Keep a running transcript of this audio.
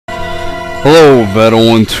Hello,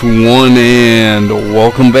 Veta121, and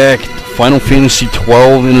welcome back to Final Fantasy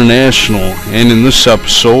XII International. And in this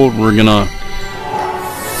episode, we're gonna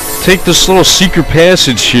take this little secret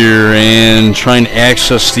passage here and try and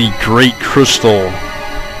access the Great Crystal.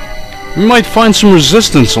 We might find some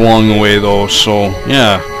resistance along the way, though, so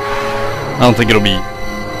yeah. I don't think it'll be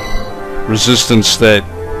resistance that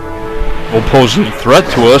will pose any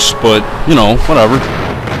threat to us, but, you know, whatever.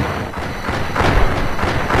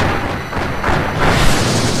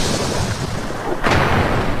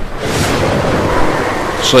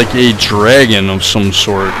 Like a dragon of some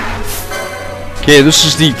sort. Okay, this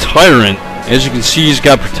is the Tyrant. As you can see, he's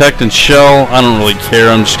got Protect and Shell. I don't really care.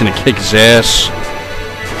 I'm just gonna kick his ass.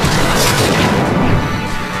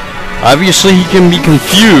 Obviously, he can be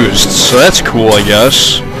confused, so that's cool, I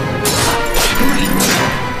guess.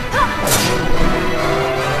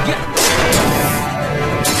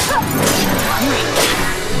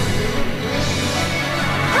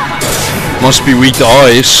 Must be weak to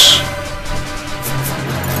ice.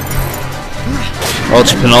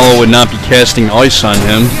 Else Pinello would not be casting ice on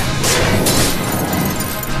him.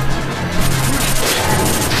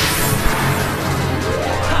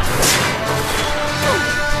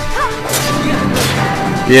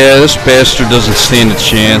 Yeah, this bastard doesn't stand a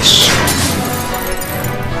chance.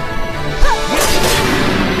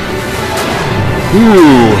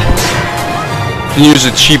 Ooh. Can use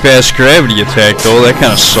a cheap-ass gravity attack, though. That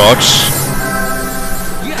kind of sucks.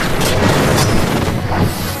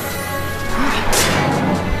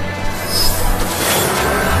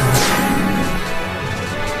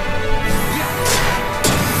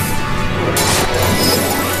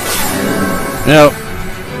 Yep.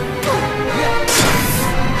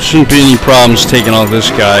 Shouldn't be any problems taking out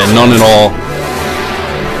this guy. None at all.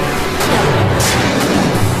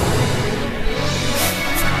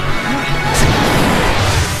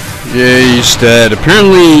 Yeah, he's dead.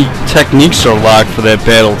 Apparently, techniques are locked for that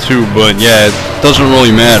battle too, but yeah, it doesn't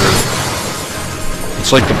really matter.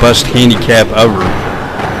 It's like the best handicap ever.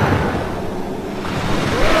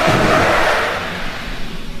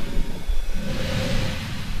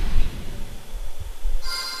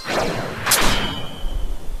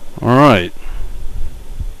 Alright.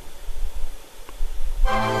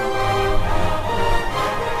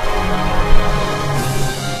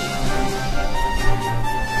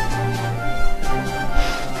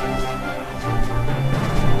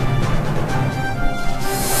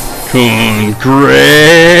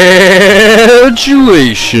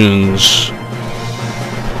 Congratulations.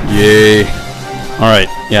 Yay. Alright,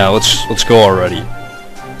 yeah, let's go already.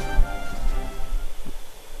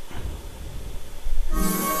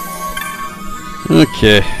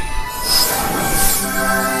 Okay.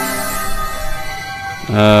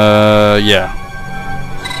 Yeah.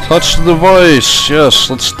 Touch the device. Yes,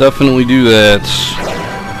 let's definitely do that.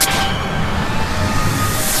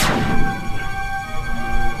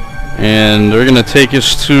 And they're gonna take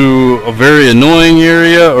us to a very annoying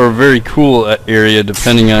area or a very cool area,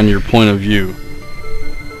 depending on your point of view.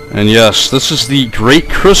 And yes, this is the Great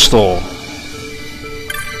Crystal.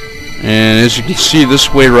 And as you can see,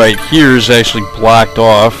 this way right here is actually blocked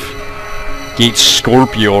off. Gate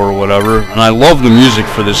Scorpio or whatever. And I love the music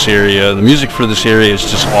for this area. The music for this area is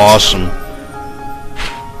just awesome.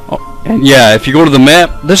 Oh, and yeah, if you go to the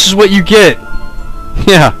map, this is what you get.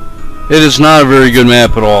 Yeah, it is not a very good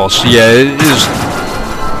map at all. So yeah, it is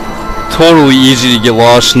totally easy to get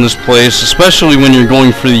lost in this place, especially when you're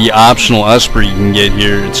going for the optional Esper you can get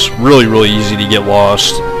here. It's really, really easy to get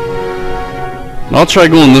lost. I'll try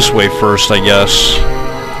going this way first, I guess.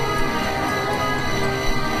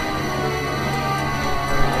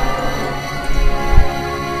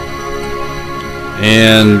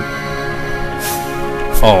 And...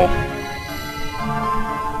 oh.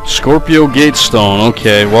 Scorpio Gatestone.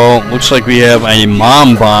 Okay, well, looks like we have a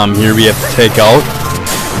mom bomb here we have to take out.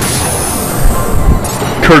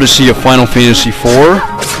 Courtesy of Final Fantasy IV.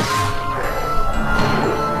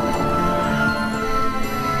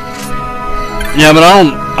 Yeah, but I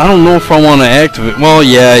don't know if I want to activate. Well,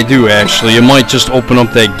 yeah, I do actually. It might just open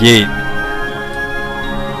up that gate.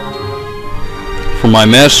 For my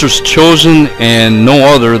master's chosen and no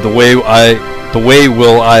other, the way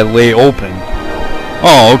will I lay open.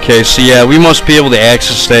 Oh, okay. So yeah, we must be able to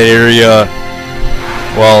access that area.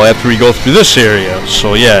 Well, after we go through this area.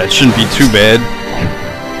 So yeah, it shouldn't be too bad.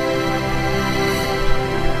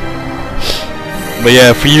 But yeah,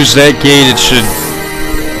 if we use that gate, it should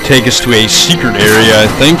take us to a secret area, I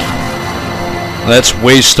think. That's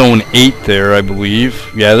Waystone 8 there, I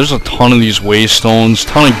believe. Yeah, there's a ton of these Waystones,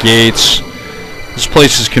 ton of gates. This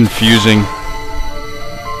place is confusing.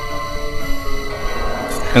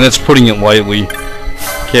 And that's putting it lightly.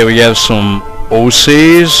 Okay, we have some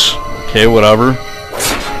Osays. Okay, whatever.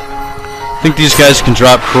 I think these guys can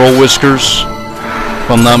drop curl whiskers, if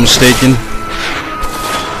I'm not mistaken.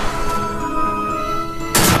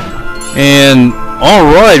 And,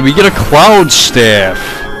 alright, we get a cloud staff.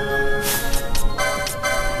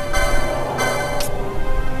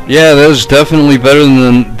 Yeah, that is definitely better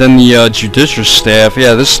than the judicious staff.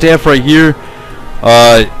 Yeah, this staff right here,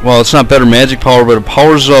 well, it's not better magic power, but it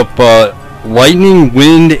powers up lightning,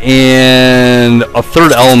 wind, and a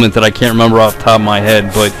third element that I can't remember off the top of my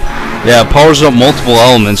head. But yeah, it powers up multiple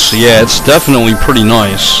elements, so yeah, it's definitely pretty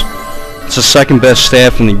nice. It's the second best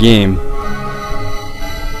staff in the game.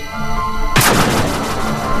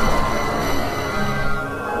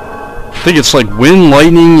 I think it's like wind,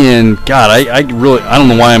 lightning, and God, I don't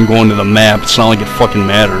know why I'm going to the map. It's not like it fucking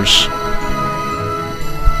matters.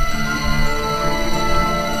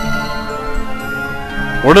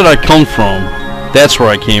 Where did I come from? That's where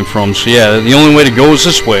I came from. So yeah, the only way to go is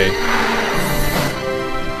this way.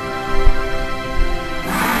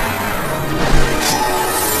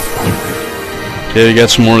 Okay, we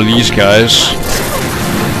got some more of these guys.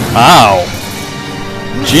 Ow!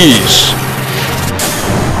 Jeez.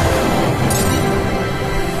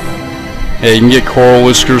 Yeah, you can get coral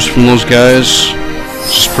whiskers from those guys,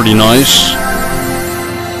 which is pretty nice.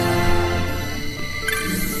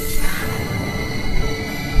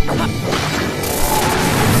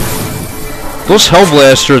 Those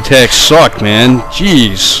Hellblaster attacks suck, man.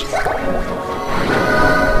 Jeez.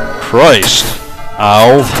 Christ.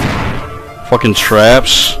 Ow. Fucking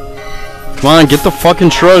traps. Come on, get the fucking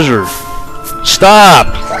treasure. Stop!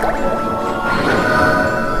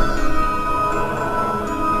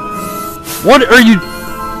 What are you...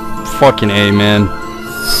 Fucking A, man.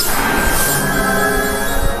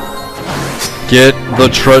 Get the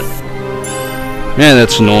Man,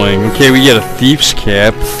 that's annoying. Okay, we get a Thief's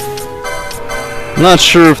Cap. I'm not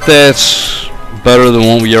sure if that's better than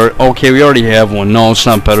what we are. Okay, we already have one. No, it's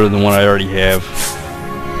not better than what I already have.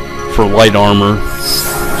 For light armor.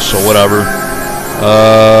 So, whatever.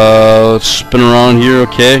 Let's spin around here,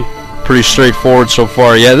 okay. Pretty straightforward so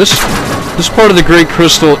far. Yeah, this part of the Great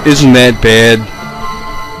Crystal isn't that bad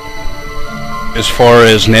as far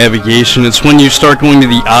as navigation. It's when you start going to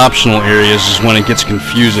the optional areas is when it gets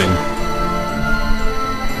confusing.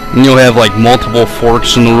 And you'll have like multiple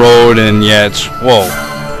forks in the road, and yeah, it's... Whoa.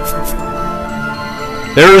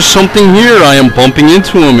 There is something here. I am bumping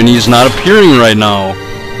into him and he's not appearing right now.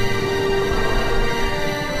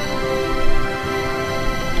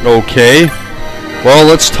 Okay. Well,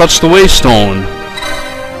 let's touch the Waystone.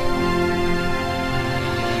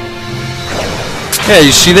 Yeah,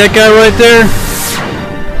 you see that guy right there?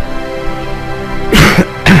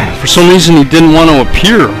 For some reason he didn't want to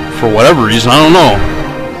appear. For whatever reason, I don't know.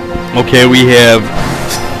 Okay, we have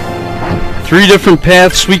 3 different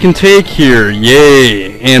paths we can take here.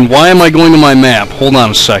 Yay. And why am I going to my map? Hold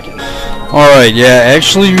on a second. Alright, yeah,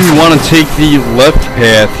 actually we want to take the left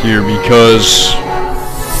path here because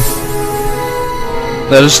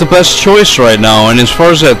that is the best choice right now. And as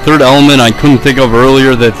far as that third element I couldn't think of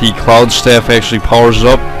earlier that the Cloud Staff actually powers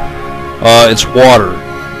up, it's water.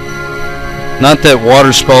 Not that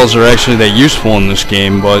water spells are actually that useful in this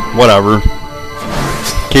game, but whatever.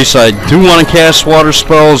 In case I do want to cast water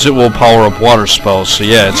spells, it will power up water spells. So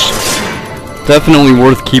yeah, it's definitely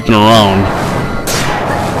worth keeping around.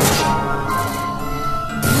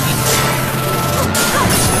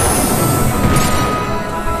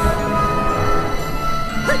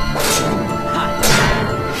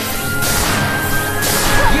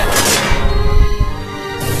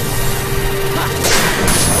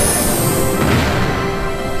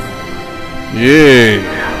 Yay.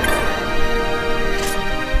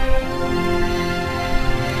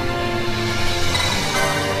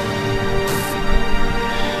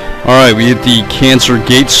 Alright, we hit the Cancer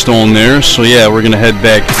Gate Stone there, so yeah, we're gonna head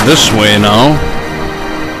back this way now.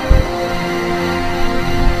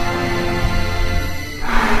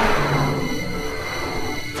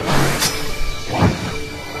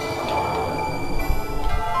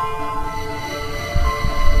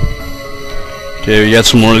 Okay, we got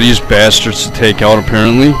some more of these bastards to take out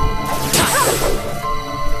apparently.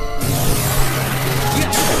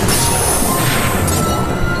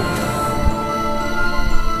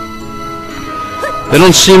 They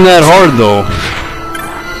don't seem that hard though.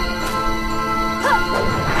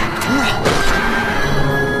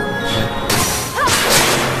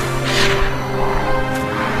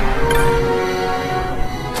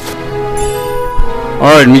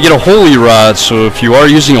 Alright, and we get a Holy Rod, so if you are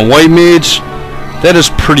using a white mage, that is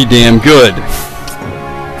pretty damn good.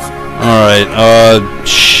 Alright,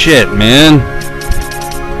 shit, man.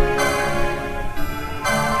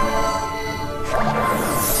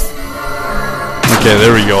 Okay,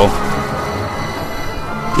 there we go.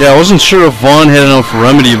 Yeah, I wasn't sure if Vaughn had enough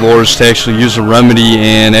remedy lures to actually use a remedy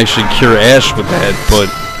and actually cure Ash with that, but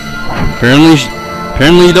apparently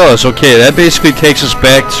he does. Okay, that basically takes us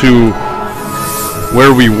back to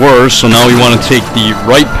where we were, so now we want to take the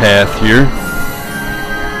right path here.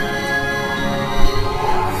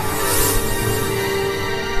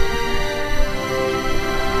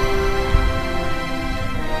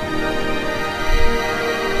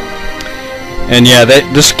 And yeah,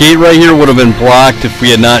 this gate right here would have been blocked if we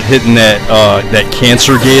had not hit that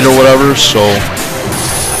cancer gate or whatever, so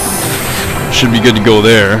should be good to go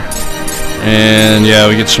there. And yeah,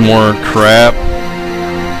 we get some more crap.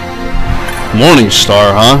 Morning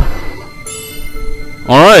Star, huh?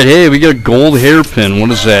 Alright, hey, we get a gold hairpin. What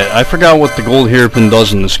is that? I forgot what the gold hairpin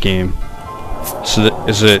does in this game. So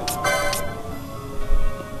is it...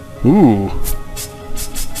 Ooh.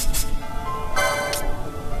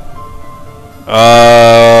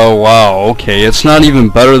 Wow, okay, it's not even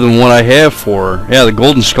better than what I have for her. Yeah, the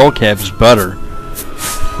golden skull cap is better.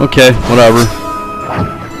 Okay, whatever.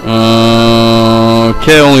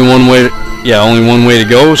 Okay, only one way to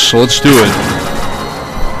go, so let's do it.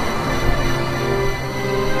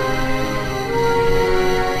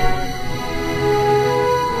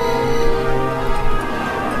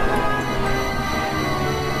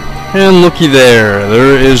 And looky there,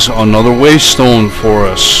 there is another waystone for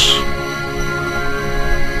us.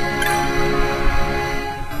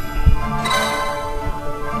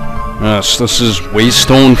 Yes, this is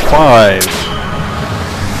Waystone 5.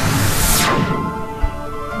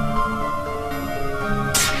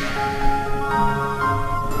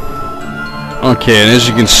 Okay, and as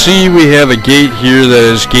you can see, we have a gate here that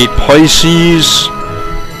is Gate Pisces.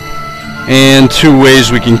 And 2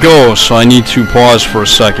 ways we can go, so I need to pause for a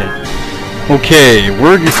second. Okay,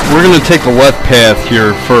 we're going to take the left path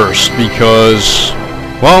here first, because,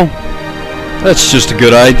 well, that's just a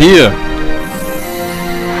good idea.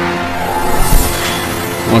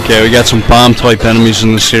 Okay, we got some bomb-type enemies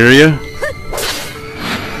in this area.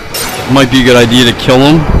 Might be a good idea to kill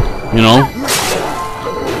them, you know.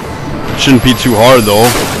 Shouldn't be too hard, though.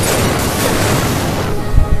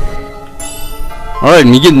 Alright,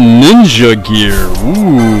 and we get ninja gear.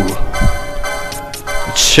 Ooh.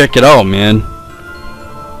 Let's check it out, man.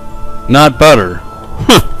 Not better.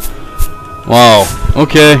 Wow.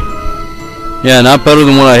 Okay. Yeah, not better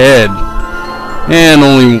than what I had. And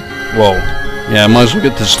only... Whoa. Yeah, I might as well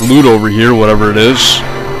get this loot over here, whatever it is.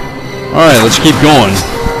 Alright, let's keep going.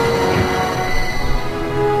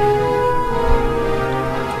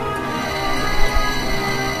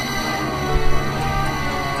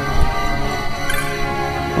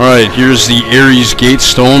 Alright, here's the Ares Gate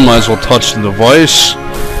Stone. Might as well touch the device.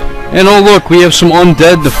 And oh look, we have some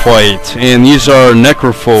undead to fight. And these are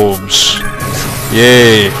necrophobes.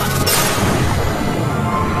 Yay.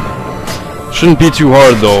 Shouldn't be too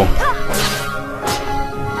hard though.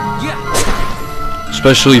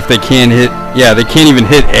 Especially if they can't hit... Yeah, they can't even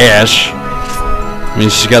hit Ash. I mean,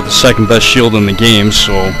 she's got the second best shield in the game,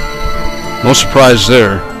 so... No surprise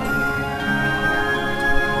there.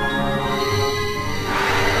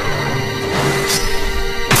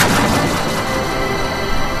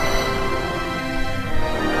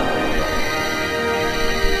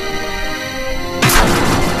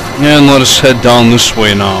 And let us head down this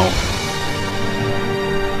way now.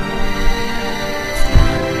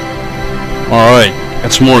 Alright.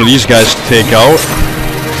 Got some more of these guys to take out.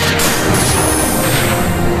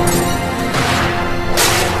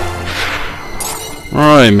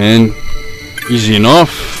 Alright, man. Easy enough.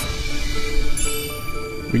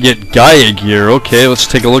 We get Gaia gear. Okay, let's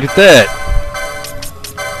take a look at that.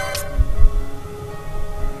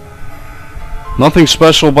 Nothing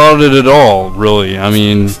special about it at all, really. I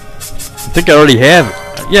mean, I think I already have it.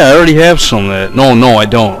 Yeah, I already have some of that. No, I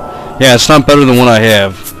don't. Yeah, it's not better than what I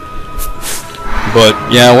have. But,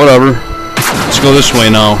 yeah, whatever. Let's go this way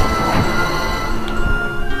now.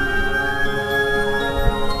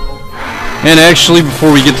 And actually,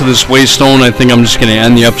 before we get to this Waystone, I think I'm just going to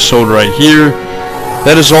end the episode right here.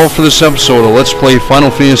 That is all for this episode of Let's Play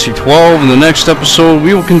Final Fantasy XII. In the next episode,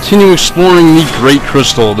 we will continue exploring the Great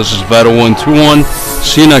Crystal. This is Vado121.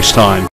 See you next time.